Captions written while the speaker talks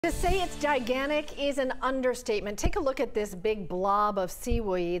To say it's gigantic is an understatement. Take a look at this big blob of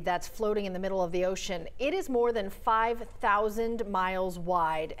seaweed that's floating in the middle of the ocean. It is more than 5,000 miles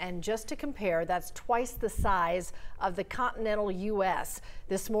wide, and just to compare, that's twice the size of the continental U.S.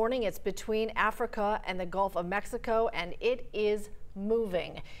 This morning, it's between Africa and the Gulf of Mexico, and it is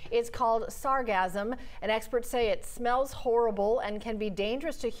moving. It's called sargassum, and experts say it smells horrible and can be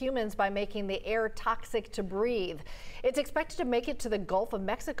dangerous to humans by making the air toxic to breathe. It's expected to make it to the Gulf of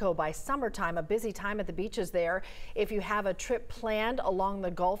Mexico by summertime, a busy time at the beaches there. If you have a trip planned along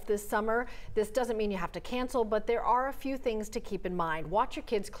the Gulf this summer, this doesn't mean you have to cancel, but there are a few things to keep in mind. Watch your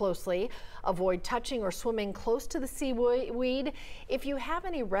kids closely. Avoid touching or swimming close to the seaweed. If you have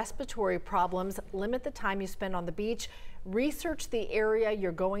any respiratory problems, limit the time you spend on the beach. Research the area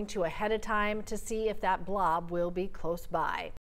you're going to ahead of time to see if that blob will be close by.